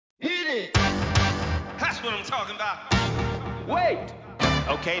That's what I'm talking about. Wait!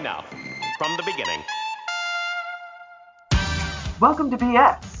 Okay, now, from the beginning. Welcome to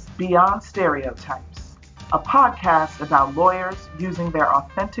BS, Beyond Stereotypes, a podcast about lawyers using their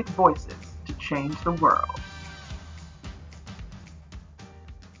authentic voices to change the world.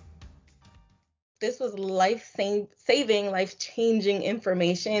 This was life-saving, life-changing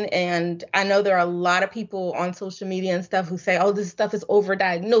information, and I know there are a lot of people on social media and stuff who say, oh, this stuff is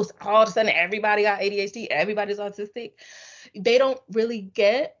overdiagnosed. All of a sudden, everybody got ADHD, everybody's autistic. They don't really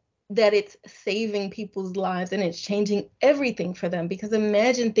get that it's saving people's lives and it's changing everything for them. Because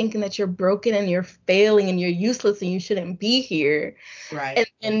imagine thinking that you're broken and you're failing and you're useless and you shouldn't be here. Right.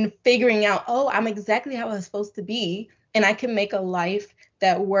 And figuring out, oh, I'm exactly how I'm supposed to be, and I can make a life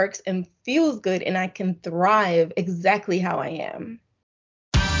that works and feels good, and I can thrive exactly how I am.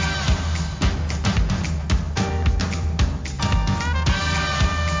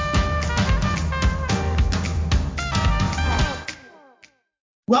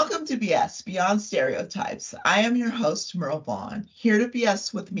 Welcome to BS, Beyond Stereotypes. I am your host, Merle Vaughn. Here to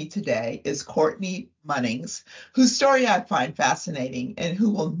BS with me today is Courtney Munnings, whose story I find fascinating and who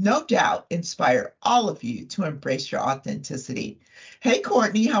will no doubt inspire all of you to embrace your authenticity. Hey,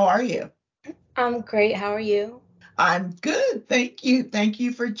 Courtney, how are you? I'm great. How are you? I'm good. Thank you. Thank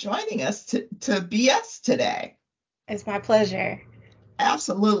you for joining us to BS today. It's my pleasure.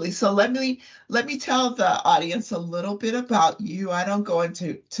 Absolutely. So let me tell the audience a little bit about you. I don't go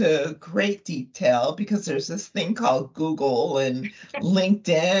into great detail because there's this thing called Google and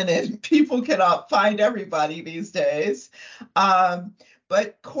LinkedIn, and people cannot find everybody these days.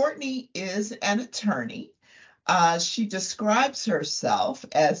 But Courtney is an attorney. She describes herself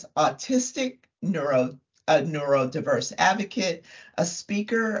as autistic, a neurodiverse advocate, a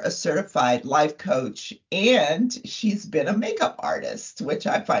speaker, a certified life coach, and she's been a makeup artist, which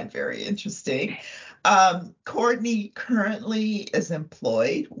I find very interesting. Courtney currently is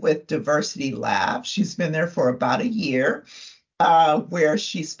employed with Diversity Lab. She's been there for about a year, where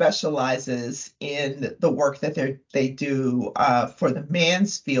she specializes in the work that they do for the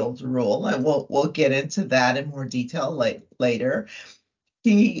Mansfield rule, and we'll get into that in more detail later.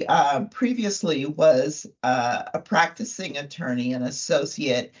 He previously was a practicing attorney and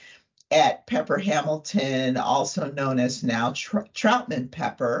associate at Pepper Hamilton, also known as now Troutman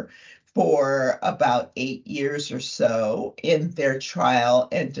Pepper, for about 8 years or so in their trial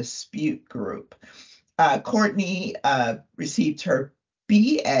and dispute group. Courtney received her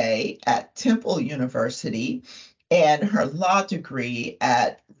BA at Temple University and her law degree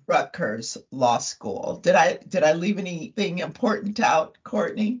at Rutgers Law School. Did I leave anything important out,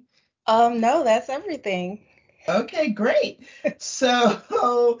 Courtney? No, that's everything. Okay, great.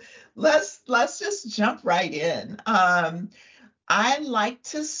 So let's just jump right in. I like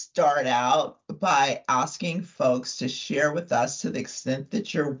to start out by asking folks to share with us, to the extent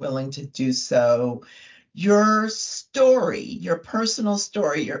that you're willing to do so, your story, your personal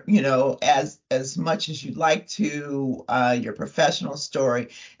story, as much as you'd like to, your professional story,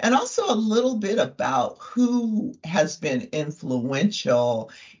 and also a little bit about who has been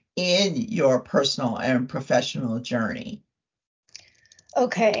influential in your personal and professional journey.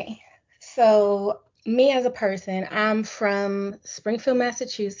 Okay, so me as a person, I'm from Springfield,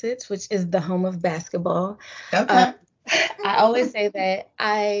 Massachusetts, which is the home of basketball. Okay. I always say that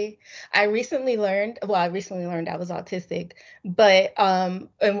I recently learned I was autistic, but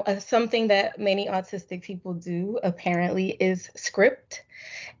something that many autistic people do apparently is script.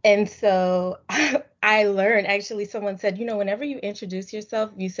 And so I learned, actually, someone said, whenever you introduce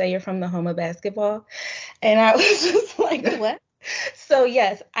yourself, you say you're from the home of basketball. And I was just like, what? So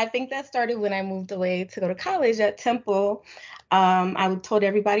yes, I think that started when I moved away to go to college at Temple. I told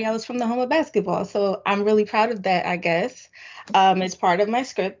everybody I was from the home of basketball. So I'm really proud of that, I guess. It's part of my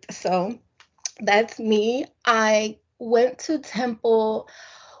script. So that's me. I went to Temple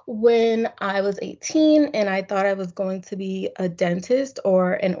when I was 18 and I thought I was going to be a dentist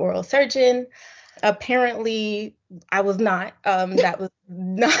or an oral surgeon. Apparently, I was not. That was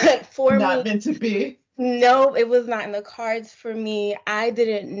not for me. Not meant to be. No, it was not in the cards for me. I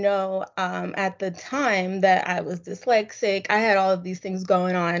didn't know at the time that I was dyslexic. I had all of these things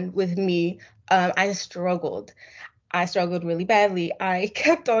going on with me. I struggled. I struggled really badly. I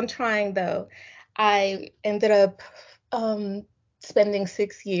kept on trying, though. I ended up spending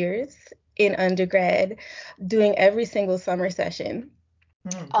 6 years in undergrad doing every single summer session.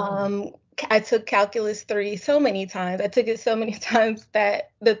 Mm-hmm. I took Calculus 3 so many times. I took it so many times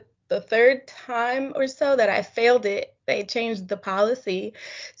that the third time or so that I failed it, they changed the policy.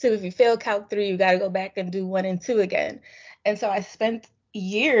 So if you fail Calc 3, you got to go back and do 1 and 2 again. And so I spent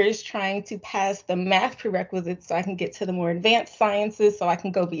years trying to pass the math prerequisites so I can get to the more advanced sciences so I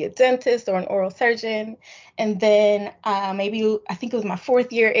can go be a dentist or an oral surgeon. And then maybe I think it was my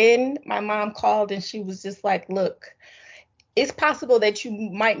 4th year in, my mom called and she was just like, look, it's possible that you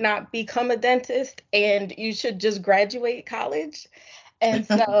might not become a dentist and you should just graduate college. And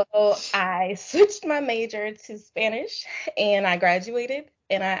so I switched my major to Spanish and I graduated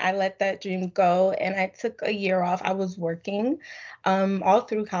and I let that dream go. And I took a year off. I was working all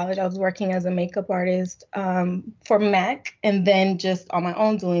through college. I was working as a makeup artist for MAC and then just on my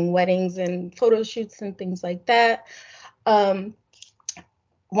own doing weddings and photo shoots and things like that. Um,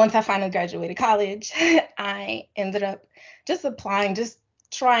 Once I finally graduated college, I ended up just applying, just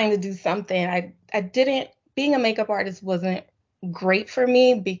trying to do something. I didn't, being a makeup artist wasn't great for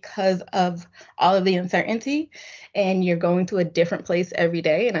me because of all of the uncertainty and you're going to a different place every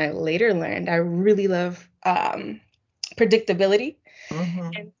day. And I later learned I really love predictability. Mm-hmm.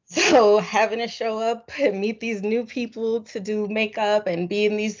 And so having to show up and meet these new people to do makeup and be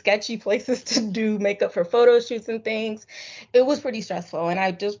in these sketchy places to do makeup for photo shoots and things, it was pretty stressful. And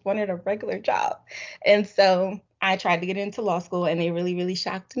I just wanted a regular job. And so I tried to get into law school and they really, really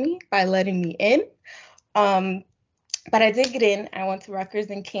shocked me by letting me in. Um, but I did get in. I went to Rutgers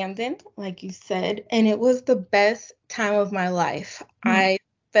in Camden, like you said, and it was the best time of my life. I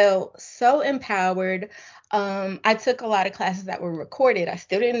felt so empowered. I took a lot of classes that were recorded. I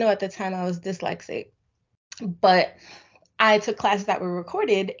still didn't know at the time I was dyslexic, but I took classes that were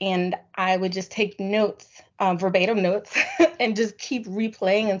recorded and I would just take notes, verbatim notes, and just keep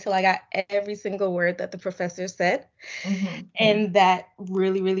replaying until I got every single word that the professor said. Mm-hmm. And that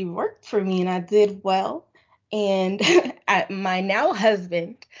really, really worked for me, and I did well. And my now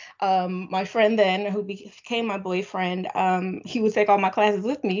husband, my friend then, who became my boyfriend, he would take all my classes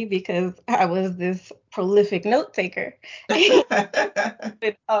with me because I was this prolific note taker.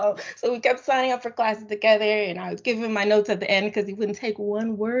 So we kept signing up for classes together, and I would give him my notes at the end because he wouldn't take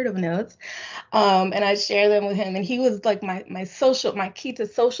one word of notes. And I'd share them with him. And he was like my key to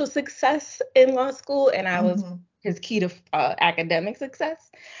social success in law school, and I was Mm-hmm. his key to academic success.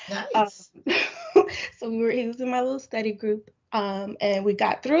 Um, Nice. so he was in my little study group. And we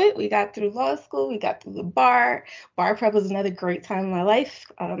got through it. We got through law school. We got through the bar. Bar prep was another great time in my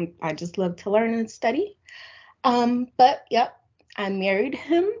life. I just love to learn and study. But yep, I married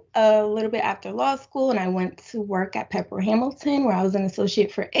him a little bit after law school and I went to work at Pepper Hamilton where I was an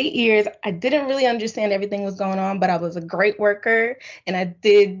associate for 8 years. I didn't really understand everything was going on, but I was a great worker and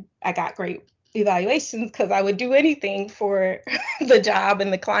I got great evaluations because I would do anything for the job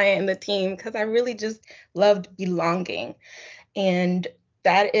and the client and the team because I really just loved belonging. And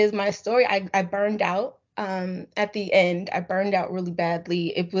that is my story. I burned out at the end. I burned out really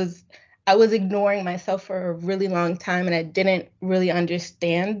badly. I was ignoring myself for a really long time and I didn't really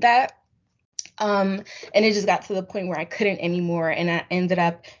understand that. And it just got to the point where I couldn't anymore. And I ended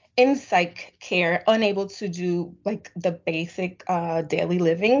up in psych care, unable to do like the basic daily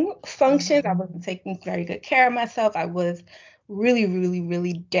living functions. I Mm-hmm. wasn't taking very good care of myself. I was really, really,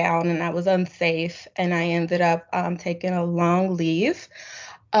 really down and I was unsafe. And I ended up taking a long leave.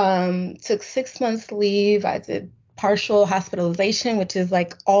 Took 6 months leave. I did partial hospitalization, which is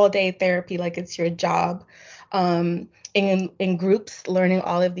like all day therapy, like it's your job. In groups, learning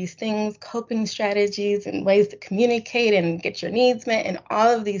all of these things, coping strategies and ways to communicate and get your needs met and all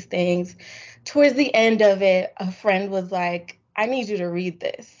of these things. Towards the end of it, a friend was like, I need you to read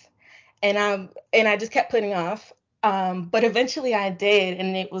this. And I just kept putting off. But eventually I did,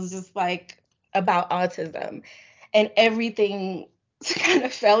 and it was just like about autism. And everything kind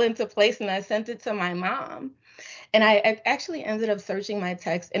of fell into place, and I sent it to my mom. And I actually ended up searching my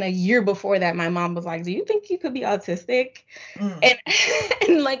text. And a year before that, my mom was like, "Do you think you could be autistic?" Mm. And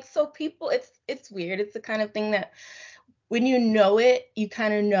and like so, people, it's weird. It's the kind of thing that when you know it, you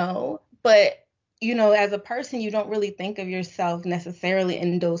kind of know, but as a person, you don't really think of yourself necessarily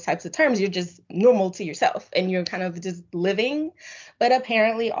in those types of terms. You're just normal to yourself and you're kind of just living. But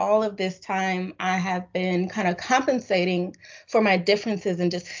apparently, all of this time, I have been kind of compensating for my differences and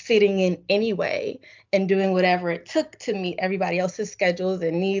just fitting in anyway and doing whatever it took to meet everybody else's schedules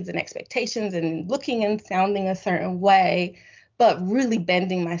and needs and expectations and looking and sounding a certain way, but really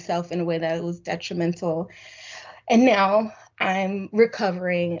bending myself in a way that was detrimental. And now I'm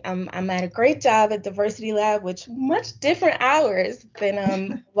recovering. I'm at a great job at Diversity Lab, which much different hours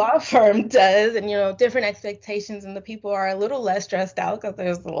than law firm does, and different expectations, and the people are a little less stressed out because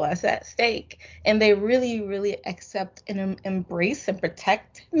there's less at stake, and they really, really accept and embrace and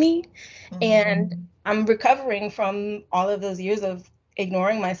protect me. Mm-hmm. And I'm recovering from all of those years of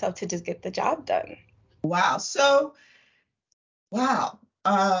ignoring myself to just get the job done. Wow. So Wow.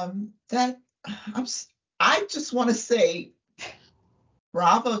 That I'm I just want to say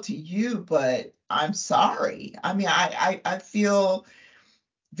bravo to you, but I'm sorry. I mean, I feel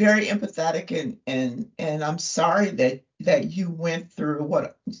very empathetic, and I'm sorry that you went through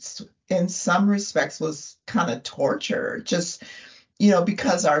what in some respects was kind of torture. Just,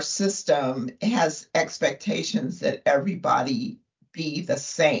 because our system has expectations that everybody be the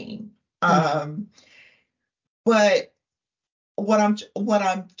same. Um, but what I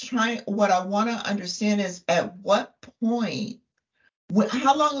want to understand is at what point,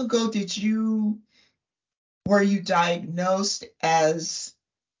 how long ago were you diagnosed as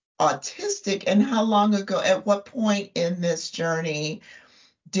autistic, and how long ago, at what point in this journey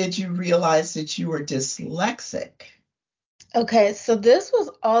did you realize that you were dyslexic? Okay, so this was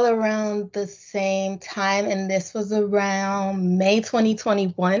all around the same time, and this was around May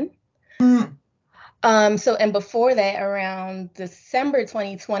 2021. Mm, And before that, around December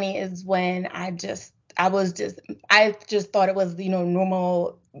 2020 is when I just thought it was,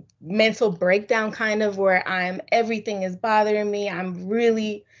 normal mental breakdown kind of where everything is bothering me. I'm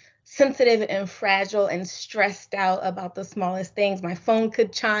really sensitive and fragile and stressed out about the smallest things. My phone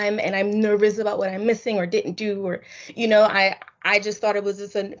could chime and I'm nervous about what I'm missing or didn't do, or, I just thought it was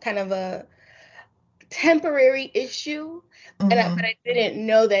just a kind of a temporary issue, but mhm, I didn't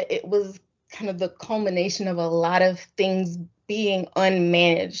know that it was kind of the culmination of a lot of things being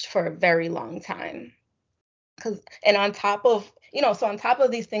unmanaged for a very long time. And on top of, on top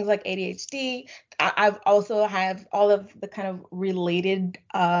of these things like ADHD, I've also have all of the kind of related,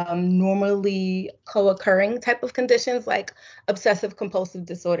 normally co-occurring type of conditions like obsessive compulsive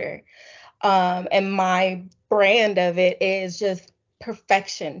disorder. And my brand of it is just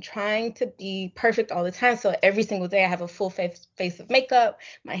perfection, trying to be perfect all the time. So every single day I have a full face of makeup,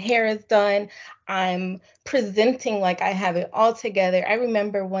 my hair is done, I'm presenting like I have it all together. I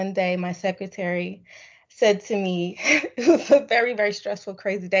remember one day my secretary said to me, it was a very, very stressful,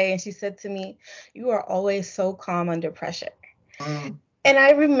 crazy day. And she said to me, "You are always so calm under pressure." mm. And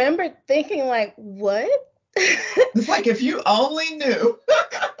I remember thinking, like, what? It's like if you only knew.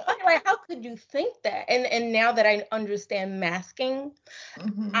 Like, how could you think that? And now that I understand masking,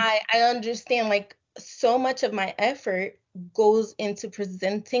 Mhm, I understand like so much of my effort goes into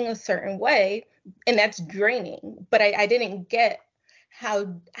presenting a certain way, and that's draining. But I didn't get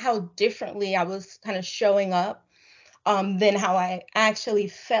how differently I was kind of showing up, than how I actually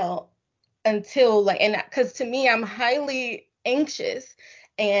felt until like, and because to me I'm highly anxious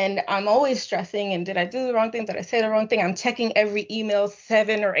and I'm always stressing, and did I do the wrong thing, did I say the wrong thing, I'm checking every email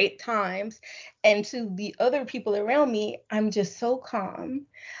 7 or 8 times, and to the other people around me I'm just so calm.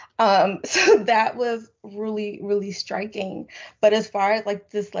 So that was really, really striking. But as far as like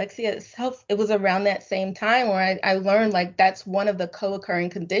dyslexia itself, it was around that same time where I learned like that's one of the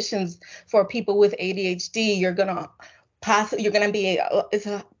co-occurring conditions for people with ADHD. You're gonna be it's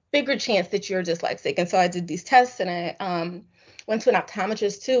a bigger chance that you're dyslexic. And so I did these tests, and I went to an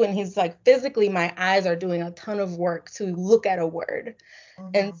optometrist too, and he's like, physically my eyes are doing a ton of work to look at a word.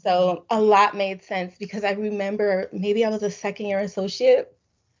 And mhm, so a lot made sense because I remember maybe I was a second year associate.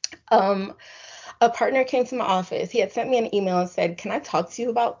 Um, a partner came to my office. He had sent me an email and said, "Can I talk to you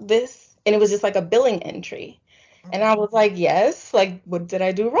about this?" And it was just like a billing entry. And I mhm. was like, "Yes, like, what did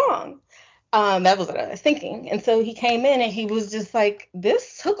I do wrong?" That was what I was thinking. And so he came in and he was just like,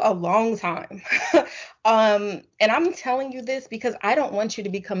 "This took a long time." And I'm telling you this because I don't want you to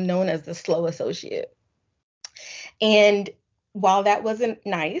become known as the slow associate. And while that wasn't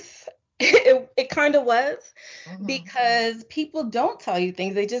nice, it kind of was, Mhm. because people don't tell you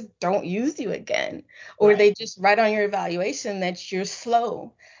things, they just don't use you again, or Right. they just write on your evaluation that you're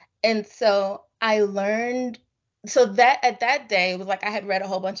slow. And so I learned, so that at that day it was like I had read a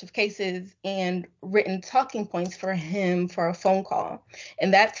whole bunch of cases and written talking points for him for a phone call,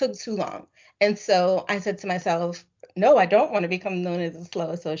 and that took too long. And so I said to myself, no, I don't want to become known as a slow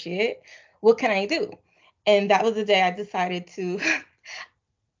associate. What can I do? And that was the day I decided to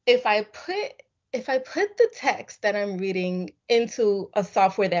if I put if I put the text that I'm reading into a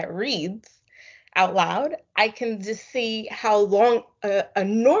software that reads out loud, I can just see how long a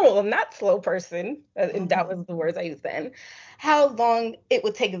normal, not slow person, and that Mhm. was the words I used then, how long it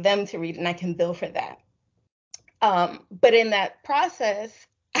would take them to read, and I can bill for that. But in that process,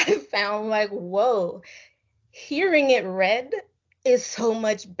 I found like, whoa, hearing it read is so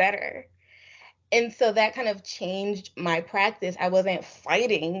much better. And so that kind of changed my practice. I wasn't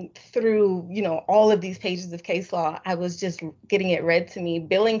fighting through, all of these pages of case law. I was just getting it read to me,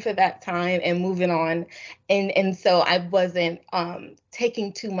 billing for that time and moving on. And so I wasn't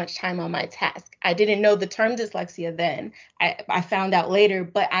taking too much time on my task. I didn't know the term dyslexia then. I found out later,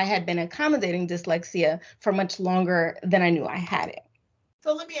 but I had been accommodating dyslexia for much longer than I knew I had it.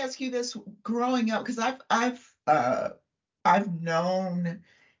 So let me ask you this: growing up, because I've known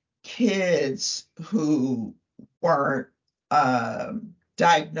kids who weren't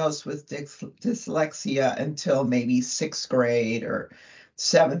diagnosed with dyslexia until maybe sixth grade or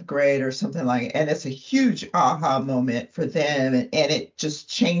seventh grade or something like it. And it's a huge aha moment for them. And it just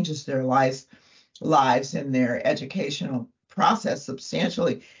changes their lives and their educational process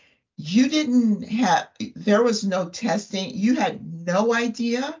substantially. You didn't have, there was no testing. You had no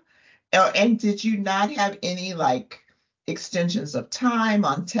idea. And did you not have any like extensions of time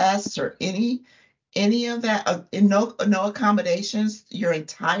on tests or any of that? No accommodations your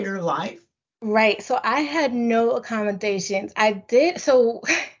entire life? Right. So I had no accommodations. I did. So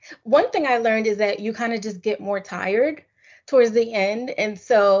one thing I learned is that you kind of just get more tired towards the end. And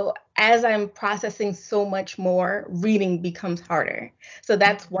so as I'm processing so much more, reading becomes harder. So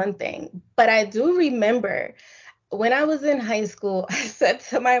that's one thing. But I do remember when I was in high school, I said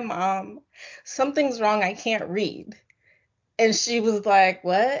to my mom, something's wrong. I can't read. And she was like,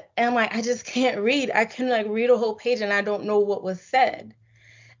 what? And I'm like, I just can't read. I can like read a whole page and I don't know what was said.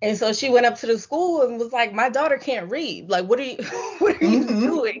 And so she went up to the school and was like, my daughter can't read. Like, what are you what are you Mm-hmm.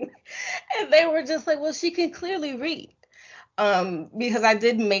 doing? And they were just like, well, she can clearly read. Because I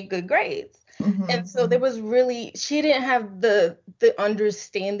did make good grades. And Mm-hmm. so there was really she didn't have the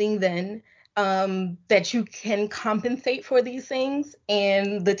understanding then that you can compensate for these things.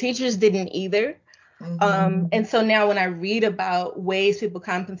 And the teachers didn't either. Mm-hmm. And so now when I read about ways people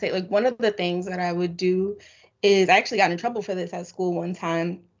compensate, like one of the things that I would do is I actually got in trouble for this at school one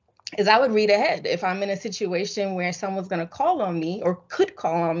time is I would read ahead. If I'm in a situation where someone's going to call on me or could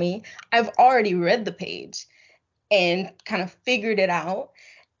call on me, I've already read the page and kind of figured it out.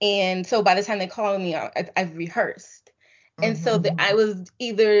 And so by the time they call me, I've rehearsed. And so Mm-hmm. I was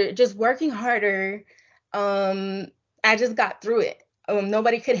either just working harder. Um, I just got through it.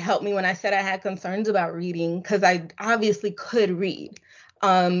 Nobody could help me when I said I had concerns about reading because I obviously could read.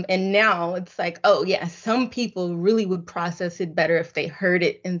 And now it's like, oh yeah, some people really would process it better if they heard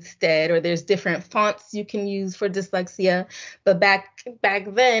it instead, or there's different fonts you can use for dyslexia. But back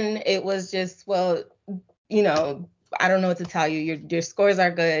then it was just, well, you know, I don't know what to tell you. Your scores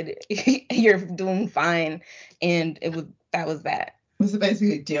are good. You're doing fine. And that was that. Was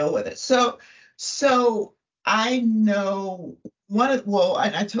basically deal with it. So I know well,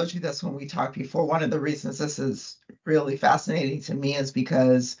 I told you this when we talked before. One of the reasons this is really fascinating to me is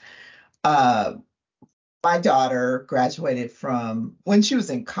because uh, my daughter graduated from when she was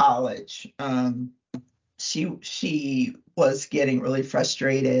in college. She was getting really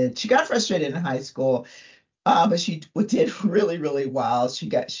frustrated. She got frustrated in high school, but she did really, really well. She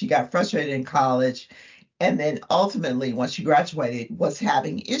got frustrated in college, and then ultimately, once she graduated, was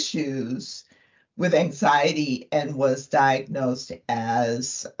having issues with anxiety and was diagnosed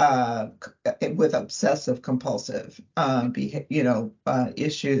as with obsessive compulsive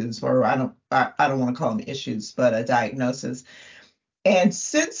issues, or I don't want to call them issues, but a diagnosis. And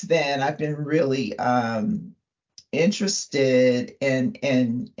since then, I've been really interested in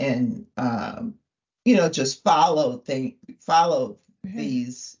just follow Mhm.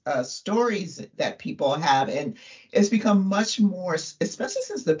 these stories that people have, and it's become much more, especially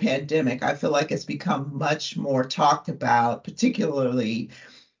since the pandemic. I feel like it's become much more talked about, particularly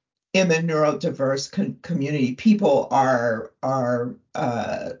in the neurodiverse community. People are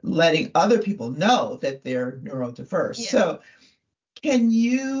letting other people know that they're neurodiverse. Yeah. So can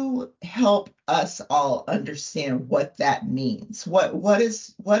you help us all understand what that means? What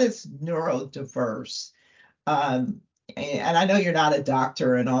is neurodiverse? Um, and I know you're not a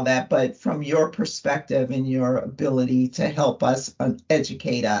doctor and all that, but from your perspective and your ability to help us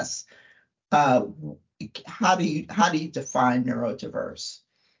educate us, uh, how do you define neurodiverse?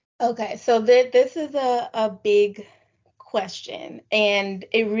 Okay. So this is a big question, and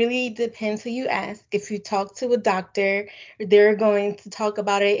it really depends who you ask. If you talk to a doctor, they're going to talk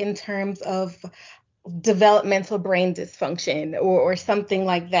about it in terms of developmental brain dysfunction or something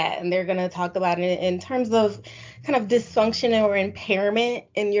like that. And they're going to talk about it in terms of kind of dysfunction or impairment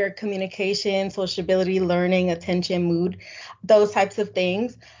in your communication, sociability, learning, attention, mood, those types of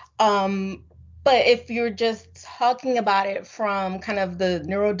things. Um, But if you're just talking about it from kind of the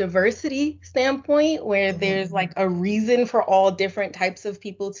neurodiversity standpoint, where there's like a reason for all different types of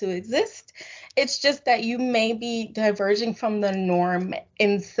people to exist, it's just that you may be diverging from the norm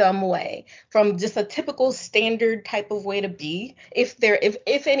in some way, from just a typical standard type of way to be. If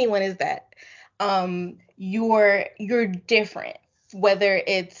anyone is that, you're different, whether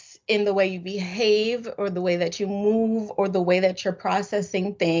it's in the way you behave or the way that you move or the way that you're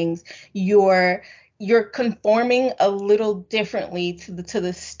processing things, you're conforming a little differently to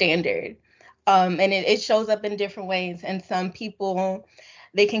the standard. And it shows up in different ways. And some people,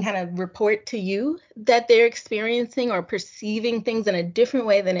 they can kind of report to you that they're experiencing or perceiving things in a different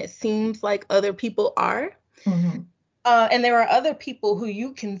way than it seems like other people are. Mm-hmm. And there are other people who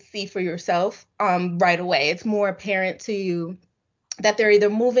you can see for yourself right away. It's more apparent to you that they're either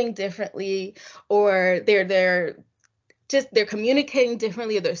moving differently or they're communicating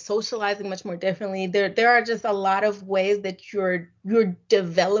differently, or they're socializing much more differently. There are just a lot of ways that you're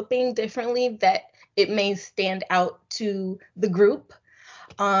developing differently that it may stand out to the group.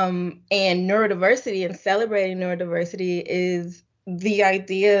 And neurodiversity and celebrating neurodiversity is the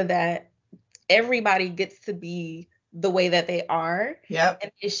idea that everybody gets to be the way that they are. Yep.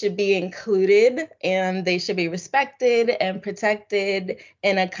 And they should be included and they should be respected and protected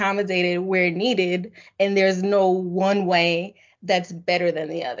and accommodated where needed. And there's no one way that's better than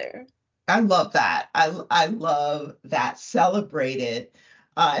the other. I love that. I love that. Celebrated.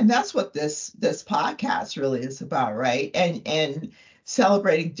 And that's what this podcast really is about, right? And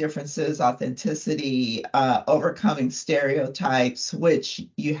celebrating differences, authenticity, overcoming stereotypes, which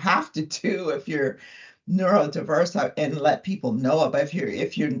you have to do if you're neurodiverse, and let people know about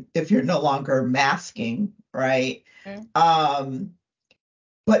if you're no longer masking, right? Mm-hmm.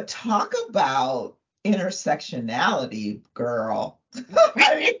 But talk about intersectionality, girl.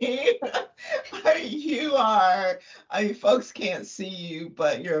 I mean, folks can't see you,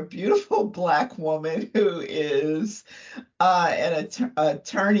 but you're a beautiful Black woman who is an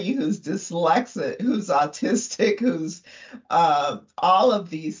attorney, who's dyslexic, who's autistic, who's all of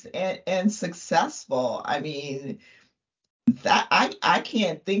these, and successful. I mean, that I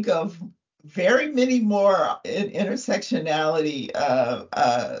can't think of very many more in intersectionality,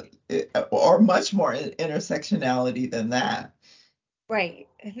 or much more in intersectionality than that. Right.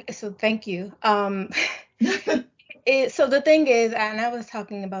 So thank you. So the thing is, and I was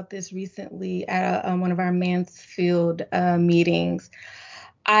talking about this recently at one of our Mansfield meetings.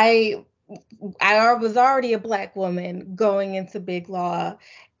 I I was already a Black woman going into big law.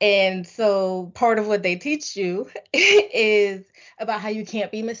 And so part of what they teach you is about how you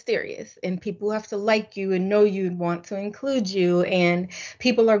can't be mysterious and people have to like you and know you and want to include you. And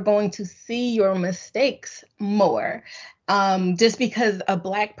people are going to see your mistakes more. Just because a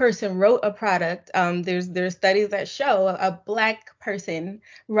Black person wrote a product, there's studies that show a Black person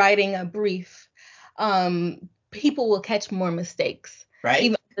writing a brief, people will catch more mistakes. Right.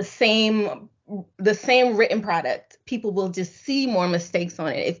 Even the same written product, people will just see more mistakes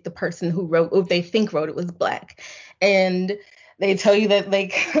on it if the person who wrote, if they think wrote it, was Black. And they tell you that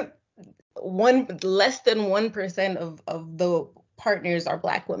like less than 1% of the partners are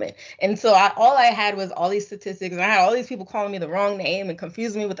Black women. And so all I had was all these statistics, and I had all these people calling me the wrong name and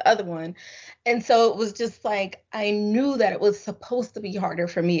confusing me with the other one. And so it was just like, I knew that it was supposed to be harder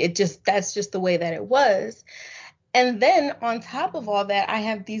for me. That's just the way that it was. And then on top of all that, I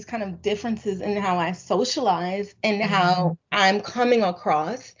have these kind of differences in how I socialize and how I'm coming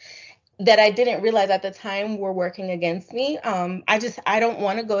across that I didn't realize at the time were working against me. I don't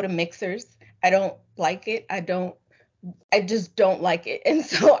want to go to mixers. I don't like it. I just don't like it. And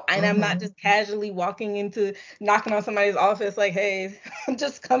so, and I'm not just casually walking into, knocking on somebody's office like, hey, I'm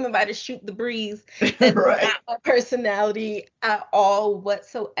just coming by to shoot the breeze. That's Right. not my personality at all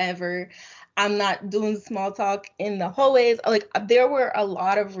whatsoever. I'm not doing small talk in the hallways. Like, there were a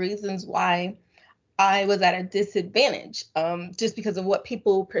lot of reasons why I was at a disadvantage, just because of what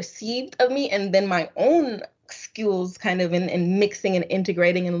people perceived of me, and then my own skills kind of in mixing and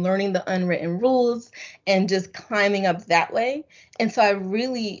integrating and learning the unwritten rules and just climbing up that way. And so I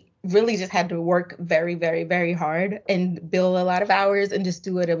really, really just had to work very, very, very hard and bill a lot of hours and just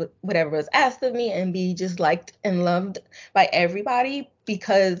do whatever was asked of me and be just liked and loved by everybody,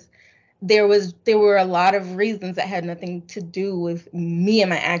 because there were a lot of reasons that had nothing to do with me and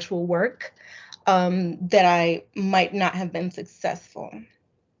my actual work, that I might not have been successful.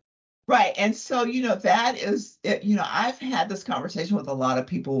 Right. And so, that is, I've had this conversation with a lot of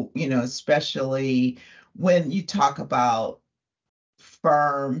people, especially when you talk about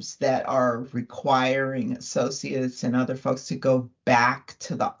firms that are requiring associates and other folks to go back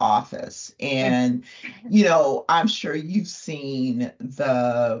to the office. And, I'm sure you've seen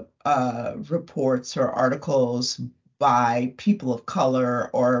the reports or articles by people of color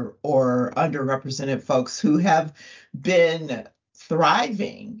or underrepresented folks who have been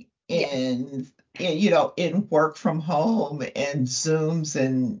thriving in work from home and Zooms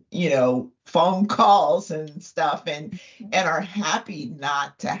and, phone calls and stuff and are happy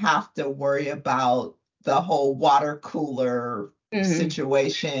not to have to worry about the whole water cooler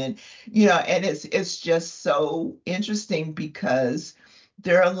situation, and it's just so interesting because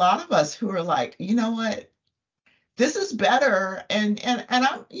there are a lot of us who are like, you know what? This is better. And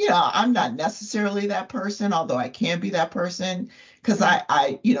I'm not necessarily that person, although I can be that person because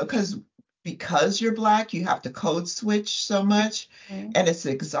because you're Black, you have to code switch so much and it's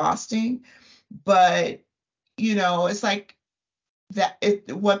exhausting. But, it's like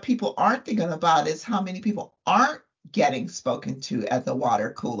what people aren't thinking about is how many people aren't getting spoken to at the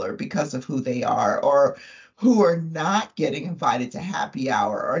water cooler because of who they are, or who are not getting invited to happy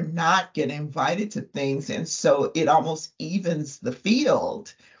hour or not getting invited to things. And so it almost evens the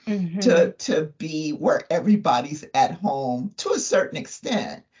field to be where everybody's at home to a certain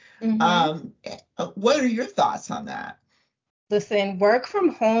extent. What are your thoughts on that? Listen, work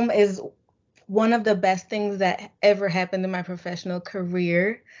from home is one of the best things that ever happened in my professional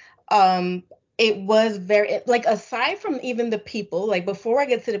career. It was aside from even the people, like before I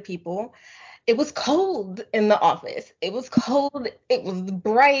get to the people, it was cold in the office. It was cold. It was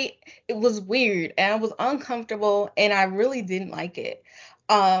bright. It was weird. And I was uncomfortable and I really didn't like it.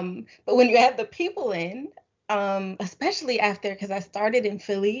 But when you add the people in, especially after, because I started in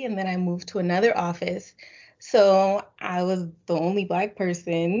Philly and then I moved to another office. So I was the only Black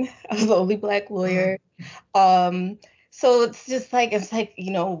person. I was the only Black lawyer. Um, so it's like,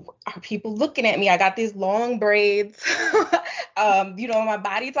 are people looking at me? I got these long braids. My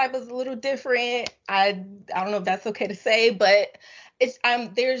body type is a little different. I don't know if that's okay to say, but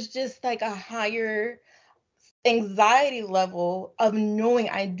there's just like a higher anxiety level of knowing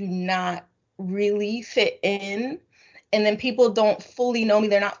I do not really fit in. And then people don't fully know me.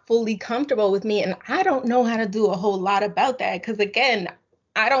 They're not fully comfortable with me. And I don't know how to do a whole lot about that. Because again,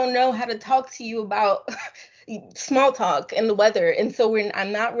 I don't know how to talk to you about small talk and the weather. And so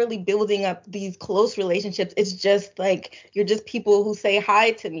I'm not really building up these close relationships. It's just like, you're just people who say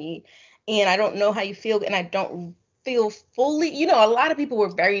hi to me. And I don't know how you feel. And I don't feel fully, a lot of people were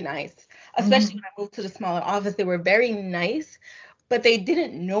very nice, especially when I moved to the smaller office. They were very nice, but they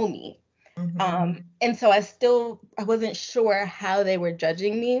didn't know me. And so I wasn't sure how they were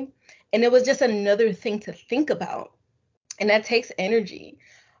judging me. And it was just another thing to think about. And that takes energy.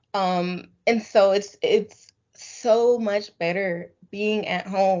 And so it's so much better being at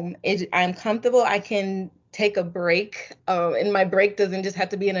home. I'm comfortable. I can take a break. And my break doesn't just have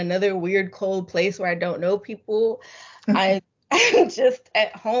to be in another weird cold place where I don't know people. I'm just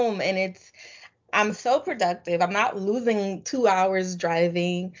at home and I'm so productive. I'm not losing 2 hours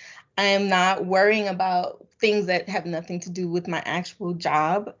driving. I am not worrying about things that have nothing to do with my actual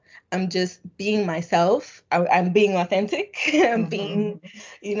job. I'm just being myself. I'm being authentic. I'm being,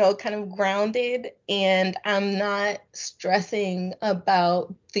 kind of grounded. And I'm not stressing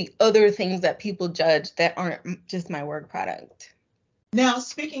about the other things that people judge that aren't just my work product. Now,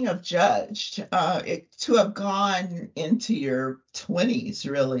 speaking of judged, to have gone into your 20s,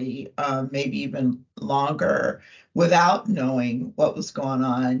 really, maybe even longer, without knowing what was going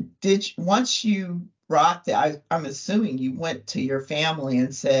on, once you brought I'm assuming you went to your family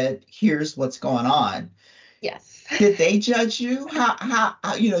and said, "Here's what's going on." Yes. Did they judge you? How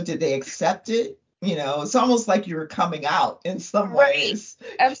did they accept it? It's almost like you were coming out in some ways.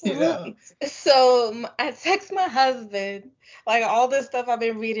 Absolutely. So I text my husband, like all this stuff I've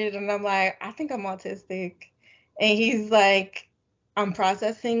been reading, and I'm like, I think I'm autistic. And he's like, I'm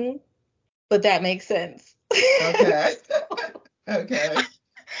processing, but that makes sense. Okay. Okay.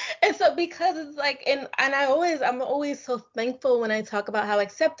 And so because it's like, and I'm always so thankful when I talk about how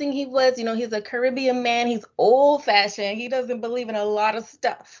accepting he was. He's a Caribbean man. He's old fashioned. He doesn't believe in a lot of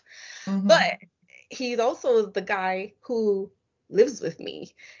stuff. But he's also the guy who lives with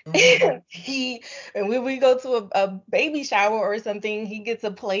me. And when we go to a baby shower or something, he gets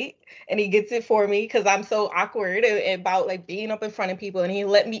a plate and he gets it for me because I'm so awkward about like being up in front of people, and he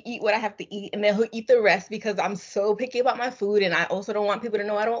let me eat what I have to eat, and then he'll eat the rest because I'm so picky about my food and I also don't want people to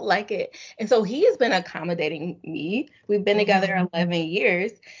know I don't like it. And so he has been accommodating me. We've been together 11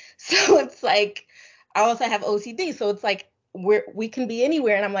 years. So it's like, I also have OCD. So it's like we can be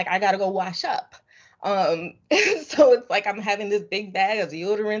anywhere and I'm like, I gotta go wash up. So it's like I'm having this big bag of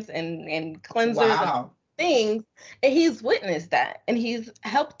deodorants and cleansers and Wow. things, and he's witnessed that, and he's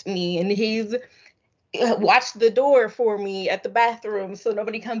helped me, and he's watched the door for me at the bathroom so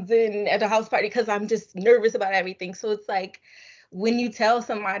nobody comes in at a house party because I'm just nervous about everything. So it's like when you tell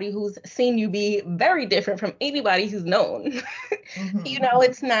somebody who's seen you be very different from anybody who's known, Hmm.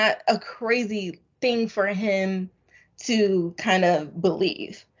 it's not a crazy thing for him to kind of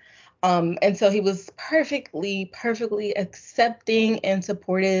believe. And so he was perfectly accepting and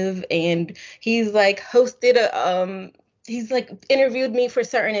supportive. And he's like he's like interviewed me for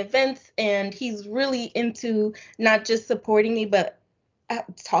certain events, and he's really into not just supporting me, but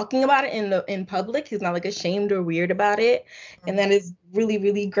talking about it in public. He's not like ashamed or weird about it. And that is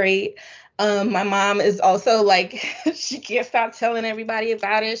really great. My mom is also like, she can't stop telling everybody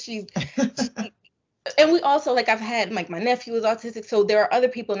about it. She and we also, like, I've had, like, my nephew is autistic, so there are other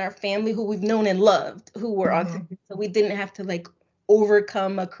people in our family who we've known and loved who were Hmm. autistic, so we didn't have to like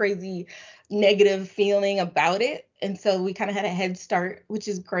overcome a crazy negative feeling about it, and so we kind of had a head start, which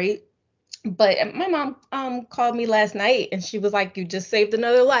is great. But my mom called me last night, and she was like, "You just saved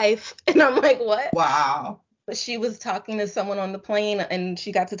another life," and I'm like, "What?" Wow. But she was talking to someone on the plane, and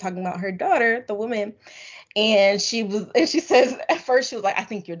she got to talking about her daughter, the woman, and she says at first she was like, "I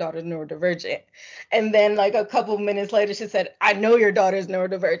think your daughter's neurodivergent," and then like a couple of minutes later she said, "I know your daughter's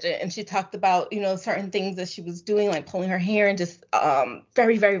neurodivergent," and she talked about certain things that she was doing, like pulling her hair, and just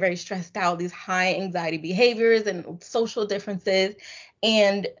very stressed out, these high anxiety behaviors and social differences.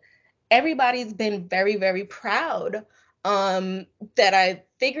 And everybody's been very proud that I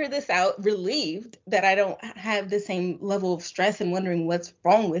figured this out, relieved that I don't have the same level of stress and wondering what's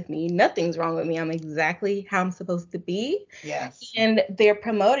wrong with me. Nothing's wrong with me. I'm exactly how I'm supposed to be. Yes. And they're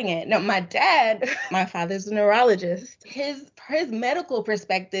promoting it. Now, my dad, my father's a neurologist. His medical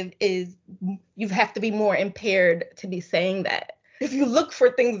perspective is you have to be more impaired to be saying that. If you look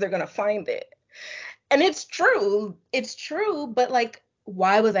for things, they're gonna find it. And it's true. It's true, but like,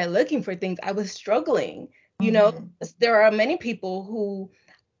 why was I looking for things? I was struggling. You know, Hmm. there are many people who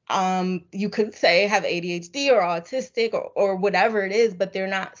you could say have ADHD or autistic or whatever it is, but they're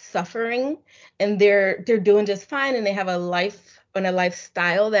not suffering, and they're doing just fine, and they have a life and a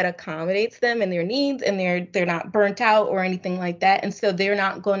lifestyle that accommodates them and their needs, and they're not burnt out or anything like that. And so they're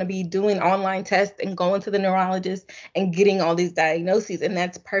not going to be doing online tests and going to the neurologist and getting all these diagnoses, and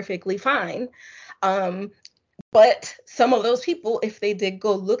that's perfectly fine. Um, but some of those people, if they did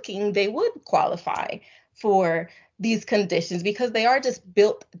go looking, they would qualify for these conditions because they are just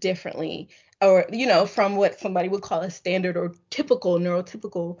built differently, or, from what somebody would call a standard or typical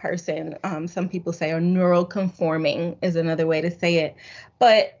neurotypical person. Some people say, or neuroconforming is another way to say it.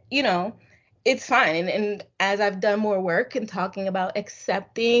 But, it's fine. And as I've done more work and talking about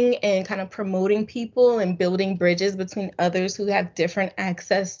accepting and kind of promoting people and building bridges between others who have different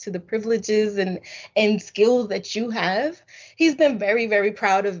access to the privileges and skills that you have, he's been very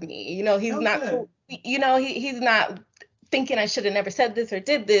proud of me. He's Oh, not good. he's not thinking I should have never said this or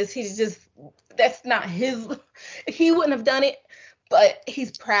did this. He's just, that's not his, he wouldn't have done it, but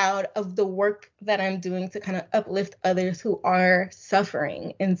he's proud of the work that I'm doing to kind of uplift others who are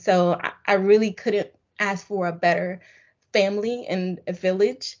suffering. And so I really couldn't ask for a better family and a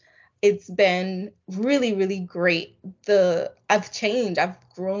village. It's been really great. I've changed. I've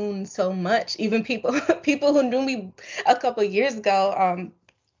grown so much. Even people people who knew me a couple of years ago,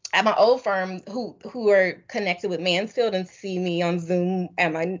 at my old firm, who are connected with Mansfield and see me on Zoom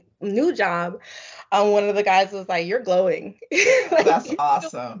at my new job, one of the guys was like, "You're glowing." Like, That's you feel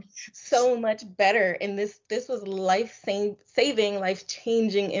awesome. so much better. And this was saving, life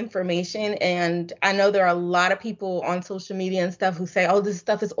changing information. And I know there are a lot of people on social media and stuff who say, "Oh, this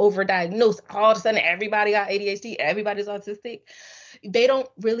stuff is overdiagnosed. All of a sudden, everybody got ADHD. Everybody's autistic." They don't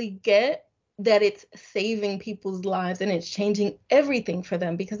really get that it's saving people's lives and it's changing everything for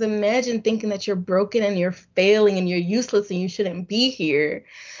them. Because imagine thinking that you're broken and you're failing and you're useless and you shouldn't be here,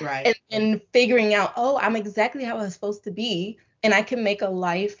 Right. and figuring out, oh, I'm exactly how I'm supposed to be, and I can make a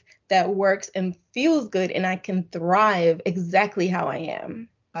life that works and feels good, and I can thrive exactly how I am.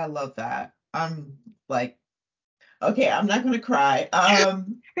 I love that. I'm like, okay, I'm not going to cry.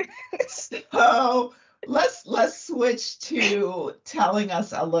 So let's switch to telling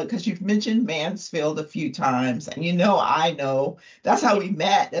us a look, because you've mentioned Mansfield a few times, and I know that's how we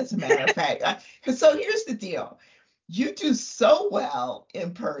met, as a matter of fact. So here's the deal. You do so well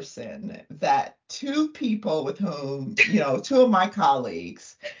in person that two people with whom, two of my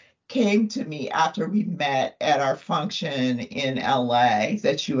colleagues came to me after we met at our function in LA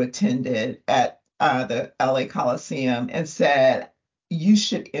that you attended at the LA Coliseum and said, you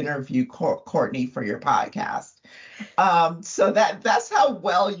should interview Courtney for your podcast. So that's how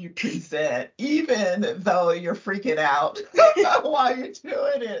well you present, even though you're freaking out while you're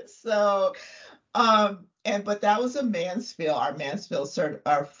doing it. So, but that was a Mansfield,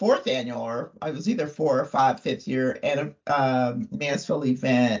 our fourth annual, or I was either four or fifth year, and Mansfield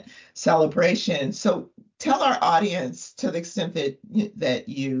event celebration. So tell our audience, to the extent that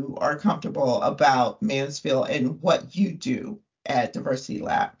you are comfortable, about Mansfield and what you do at Diversity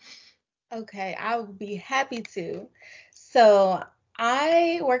Lab. Okay, I would be happy to. So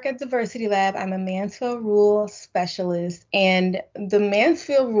I work at Diversity Lab. I'm a Mansfield Rule specialist, and the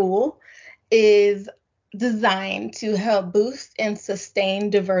Mansfield Rule is designed to help boost and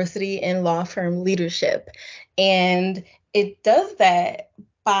sustain diversity in law firm leadership. And it does that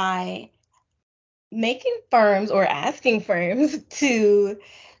by making firms or asking firms to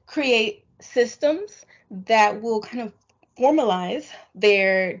create systems that will kind of formalize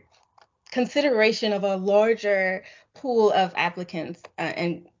their consideration of a larger pool of applicants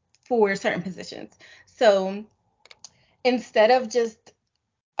and for certain positions. So instead of just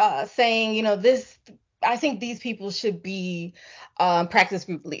saying, this, I think these people should be practice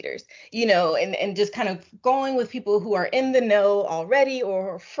group leaders, and just kind of going with people who are in the know already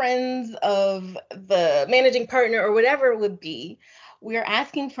or friends of the managing partner or whatever it would be. We're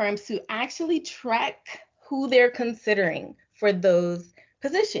asking firms to actually track who they're considering for those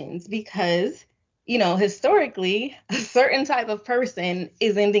positions because, historically, a certain type of person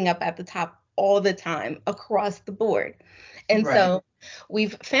is ending up at the top all the time across the board. And Right. so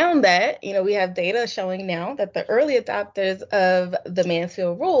we've found that, we have data showing now that the early adopters of the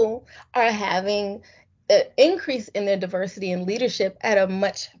Mansfield Rule are having an increase in their diversity and leadership at a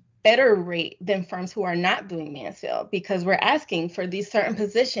much better rate than firms who are not doing Mansfield, because we're asking for these certain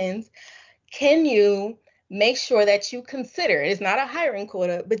positions. Can you make sure that you consider, it's not a hiring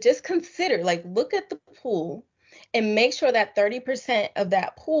quota, but just consider, like, look at the pool and make sure that 30% of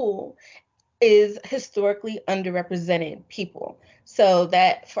that pool is historically underrepresented people. So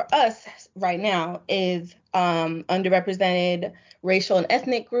that for us right now is underrepresented racial and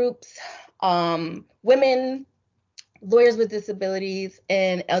ethnic groups, women, lawyers with disabilities,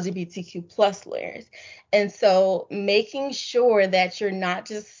 and LGBTQ plus lawyers. And so making sure that you're not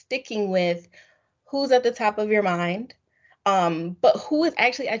just sticking with who's at the top of your mind, but who is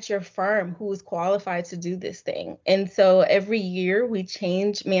actually at your firm who is qualified to do this thing. And so every year we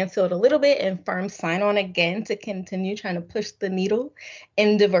change Mansfield a little bit and firms sign on again to continue trying to push the needle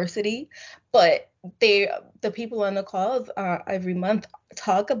in diversity. But the people on the calls every month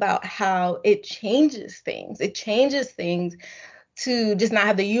talk about how it changes things. It changes things to just not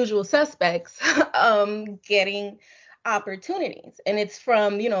have the usual suspects getting opportunities. And it's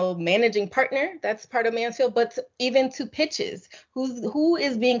from, managing partner, that's part of Mansfield, but even to pitches. Who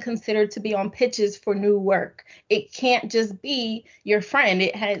is being considered to be on pitches for new work? It can't just be your friend.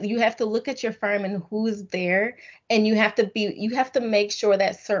 You have to look at your firm and who's there, and you have to make sure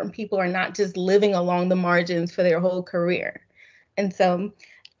that certain people are not just living along the margins for their whole career. And so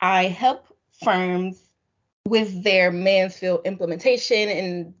I help firms with their Mansfield implementation,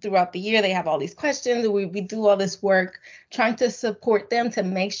 and throughout the year they have all these questions. We do all this work trying to support them to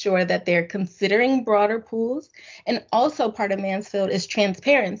make sure that they're considering broader pools. And also part of Mansfield is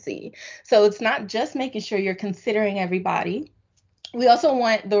transparency. So it's not just making sure you're considering everybody. We also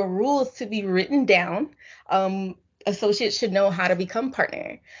want the rules to be written down. Associates should know how to become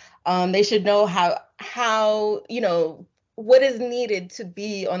partner. They should know how what is needed to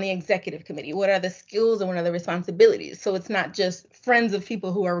be on the executive committee. What are the skills and what are the responsibilities? So it's not just friends of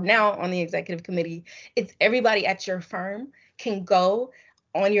people who are now on the executive committee. It's everybody at your firm can go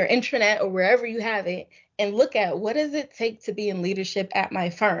on your intranet or wherever you have it and look at what does it take to be in leadership at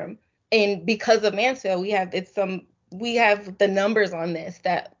my firm. And because of Mansfield, we have the numbers on this,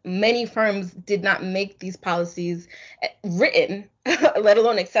 that many firms did not make these policies written, let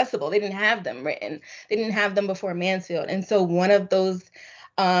alone accessible. They didn't have them written. They didn't have them before Mansfield. And so one of those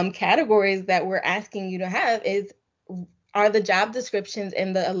categories that we're asking you to have is, are the job descriptions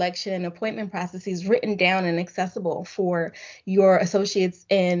and the election and appointment processes written down and accessible for your associates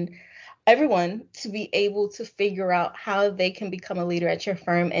and everyone to be able to figure out how they can become a leader at your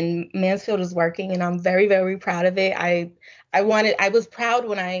firm. And Mansfield is working, and I'm very, very proud of it. I was proud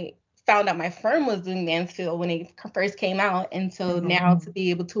when I found out my firm was doing Mansfield when it first came out. And so now to be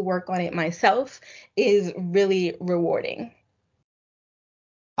able to work on it myself is really rewarding.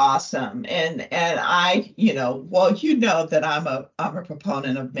 Awesome. And I, that I'm a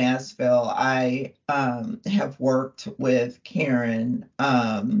proponent of Mansfield. I have worked with Karen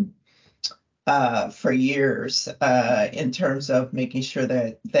for years in terms of making sure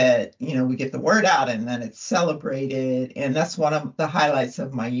that we get the word out and then it's celebrated. And that's one of the highlights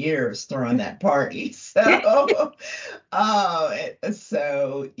of my year is throwing that party. So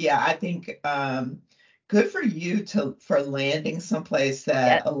yeah, I think good for you for landing someplace Yeah.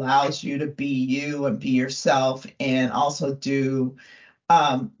 that allows you to be you and be yourself and also do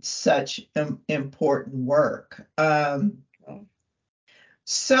such important work.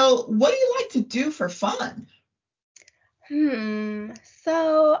 So what do you like to do for fun?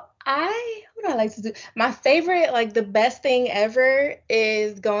 So what do I like to do? My favorite, like the best thing ever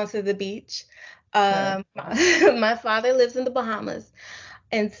is going to the beach. Okay. My father lives in the Bahamas.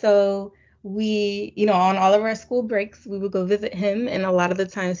 And so on all of our school breaks, we would go visit him. And a lot of the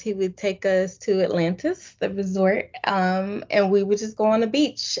times he would take us to Atlantis, the resort, and we would just go on the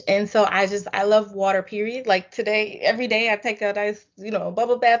beach. And so I love water, period. Like today, every day I take a nice,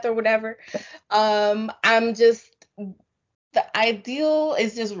 bubble bath or whatever. I'm just the ideal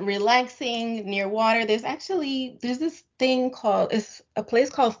is just relaxing near water. There's this thing it's a place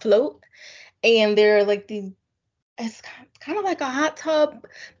called Float, and there are like these, it's kind of like a hot tub,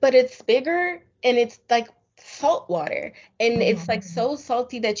 but it's bigger and it's like salt water, and it's Hmm. like so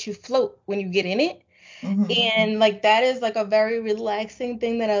salty that you float when you get in it. Hmm. And like that is like a very relaxing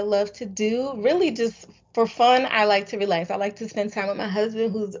thing that I love to do. Really just for fun, I like to relax. I like to spend time with my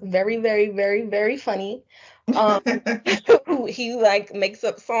husband, who's very, very, very, very funny. Um, he like makes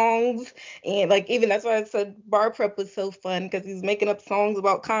up songs, and like even that's why I said bar prep was so fun, because he's making up songs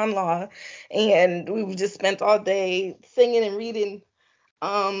about con law, and we just spent all day singing and reading.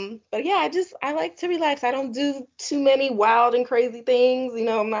 But yeah, I like to relax. I don't do too many wild and crazy things.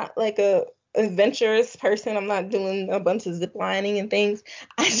 I'm not like a adventurous person. I'm not doing a bunch of zip lining and things.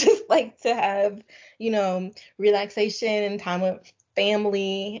 I just like to have, relaxation and time with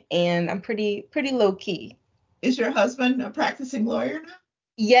family, and I'm pretty low key. Is your husband a practicing lawyer now?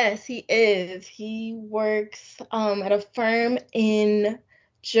 Yes, he is. He works at a firm in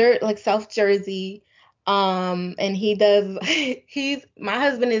like South Jersey. And he does he's my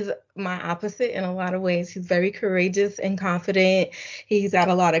husband is my opposite in a lot of ways. He's very courageous and confident. He's got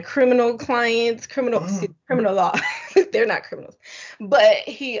a lot of criminal clients, Mm. criminal law. They're not criminals. But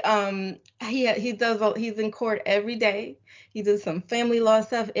he's in court every day. He does some family law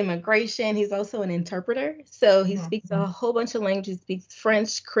stuff, immigration. He's also an interpreter. So he Mhm. speaks a whole bunch of languages. He speaks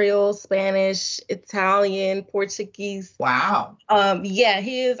French, Creole, Spanish, Italian, Portuguese. Wow. Yeah,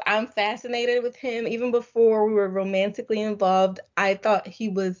 he is. I'm fascinated with him. Even before we were romantically involved, I thought he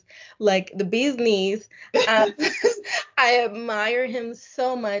was like the bee's knees. Um, I admire him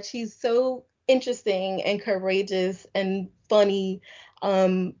so much. He's so interesting and courageous and funny.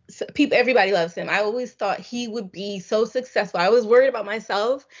 Everybody loves him. I always thought he would be so successful. I was worried about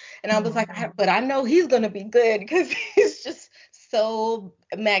myself, and I was Mhm. like, but I know he's gonna be good because he's just so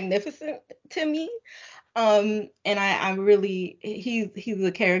magnificent to me. And I really, he's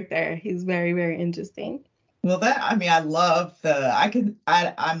a character. He's very, very interesting. Well, I mean, I love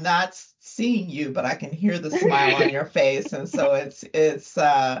I'm not seeing you, but I can hear the smile on your face. And so it's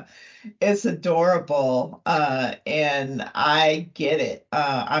adorable. And I get it.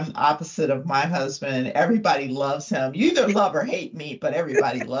 I'm opposite of my husband. Everybody loves him. You either love or hate me, but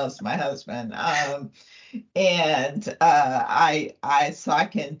everybody loves my husband. And so I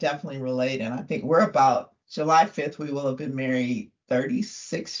can definitely relate. And I think we're about July 5th, we will have been married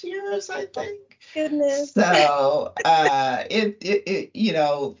 36 years, I think. Goodness. So I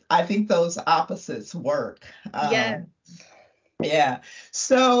think those opposites work. Yeah. Yeah.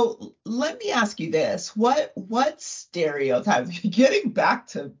 So let me ask you this. What stereotypes, getting back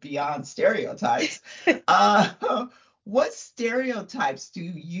to beyond stereotypes, what stereotypes do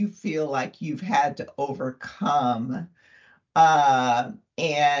you feel like you've had to overcome?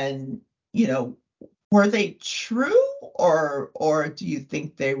 And were they true or do you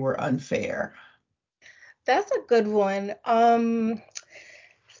think they were unfair? That's a good one.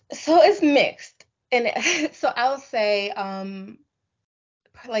 So it's mixed. And so I'll say,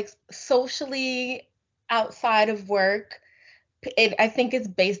 like socially outside of work, I think it's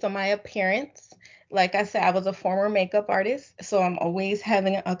based on my appearance. Like I said, I was a former makeup artist, so I'm always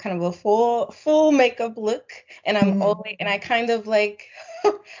having a kind of a full makeup look, and Mhm. I kind of like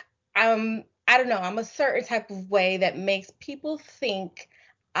I don't know, I'm a certain type of way that makes people think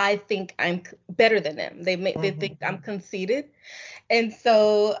I think I'm better than them. They Mhm. think I'm conceited. And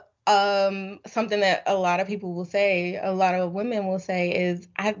so something that a lot of people will say, a lot of women will say is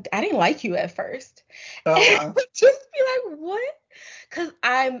I didn't like you at first. Oh, And wow. just be like, what? Because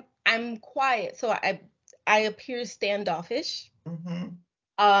I'm quiet, so I appear standoffish. Mhm.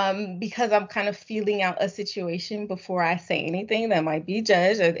 because I'm kind of feeling out a situation before I say anything that might be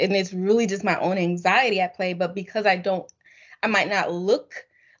judged. And it's really just my own anxiety at play. But because I might not look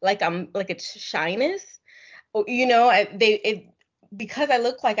like I'm like it's shyness, because I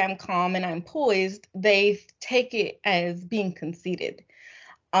look like I'm calm and I'm poised, they take it as being conceited.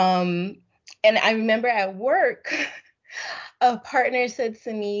 Um, and I remember at work, a partner said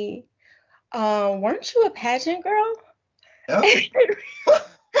to me, weren't you a pageant girl? Oh.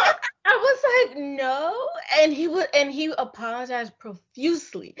 I was like, no. And he apologized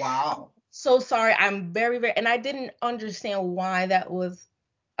profusely. Wow. So sorry. I'm very, very, and I didn't understand why that was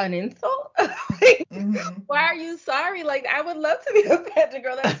an insult. Like, Mm-hmm. why are you sorry? Like, I would love to be a pageant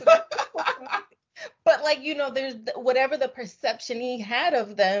girl. That's but like, there's whatever the perception he had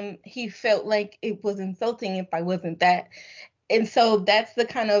of them, he felt like it was insulting if I wasn't that. And so that's the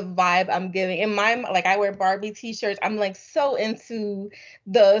kind of vibe I'm giving. In my, like, I wear Barbie t-shirts. I'm like so into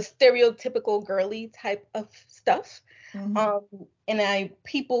the stereotypical girly type of stuff. Mm-hmm. And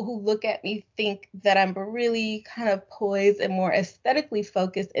people who look at me think that I'm really kind of poised and more aesthetically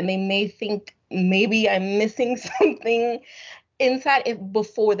focused, and they may think maybe I'm missing something inside it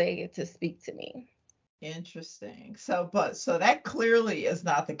before they get to speak to me. Interesting. So that clearly is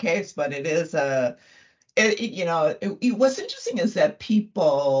not the case, but it is what's interesting is that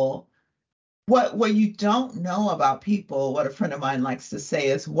people, what you don't know about people, what a friend of mine likes to say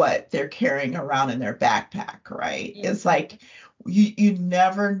is what they're carrying around in their backpack, right? It's like you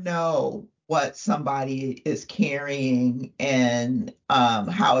never know what somebody is carrying and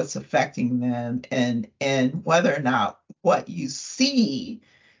how it's affecting them, and whether or not what you see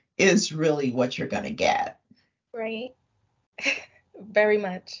is really what you're going to get. Right. Very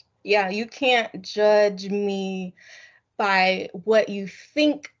much. Yeah, you can't judge me by what you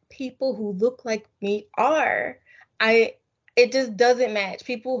think people who look like me are. I It just doesn't match.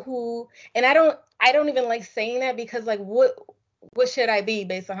 People who, and I don't even like saying that, because like what should I be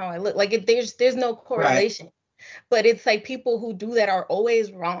based on how I look? Like, there's no Right. correlation. But it's like people who do that are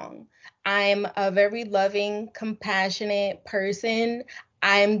always wrong. I'm a very loving, compassionate person.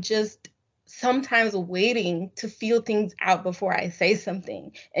 I'm just sometimes waiting to feel things out before I say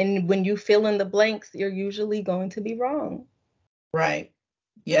something. And when you fill in the blanks, you're usually going to be wrong. Right.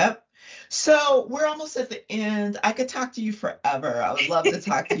 Yep. So we're almost at the end. I could talk to you forever. I would love to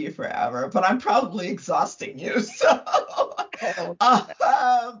talk to you forever, but I'm probably exhausting you. So, Oh,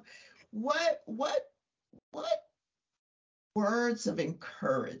 um, what what words of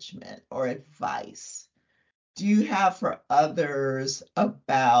encouragement or advice do you have for others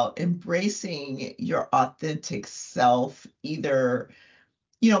about embracing your authentic self, either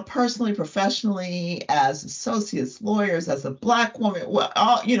personally, professionally, as associates, lawyers, as a Black woman,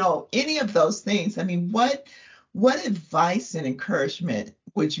 well, any of those things. I mean, what advice and encouragement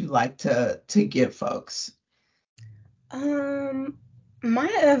would you like to give folks? um, my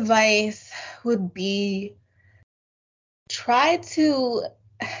advice would be, try to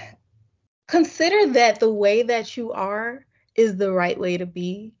consider that the way that you are is the right way to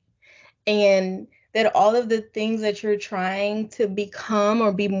be, and that all of the things that you're trying to become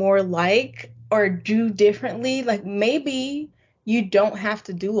or be more like or do differently, like, maybe you don't have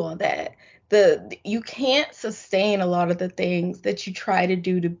to do all that. You can't sustain a lot of the things that you try to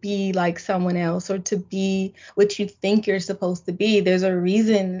do to be like someone else or to be what you think you're supposed to be. There's a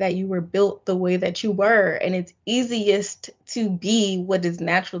reason that you were built the way that you were, and it's easiest to be what is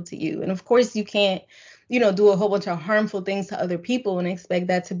natural to you. And of course, you can't do a whole bunch of harmful things to other people and expect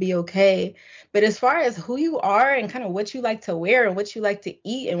that to be okay. But as far as who you are and kind of what you like to wear and what you like to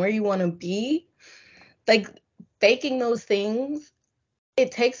eat and where you want to be, like, faking those things,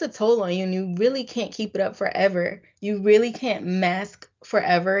 it takes a toll on you, and you really can't keep it up forever. You really can't mask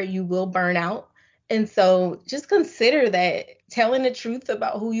forever. You will burn out. And so just consider that telling the truth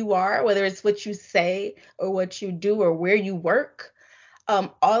about who you are, whether it's what you say or what you do or where you work,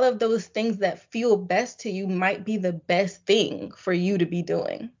 all of those things that feel best to you might be the best thing for you to be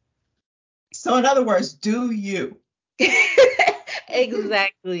doing. So, in other words, do you?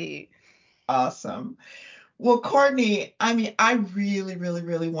 Exactly. Awesome. Well, Courtney, I mean, I really, really,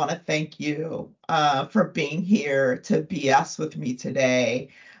 really want to thank you for being here to BS with me today.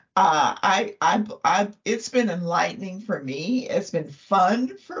 It's been enlightening for me. It's been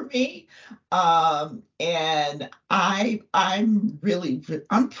fun for me, and I'm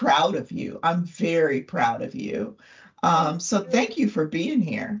proud of you. I'm very proud of you. Thank So you. thank you for being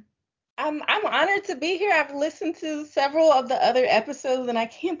here. I'm honored to be here. I've listened to several of the other episodes, and I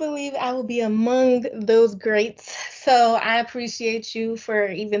can't believe I will be among those greats. So I appreciate you for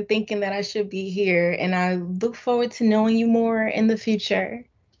even thinking that I should be here, and I look forward to knowing you more in the future.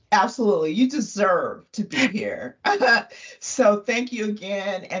 Absolutely. You deserve to be here. So thank you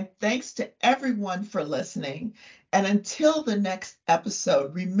again. And thanks to everyone for listening. And until the next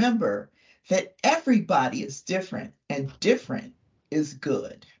episode, remember that everybody is different and different is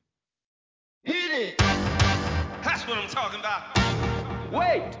good. Hit it! That's what I'm talking about.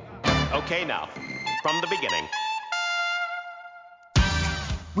 Wait! Okay, now, from the beginning.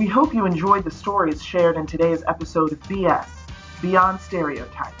 We hope you enjoyed the stories shared in today's episode of BS, Beyond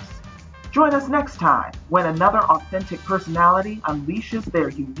Stereotypes. Join us next time when another authentic personality unleashes their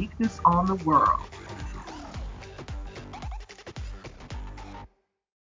uniqueness on the world.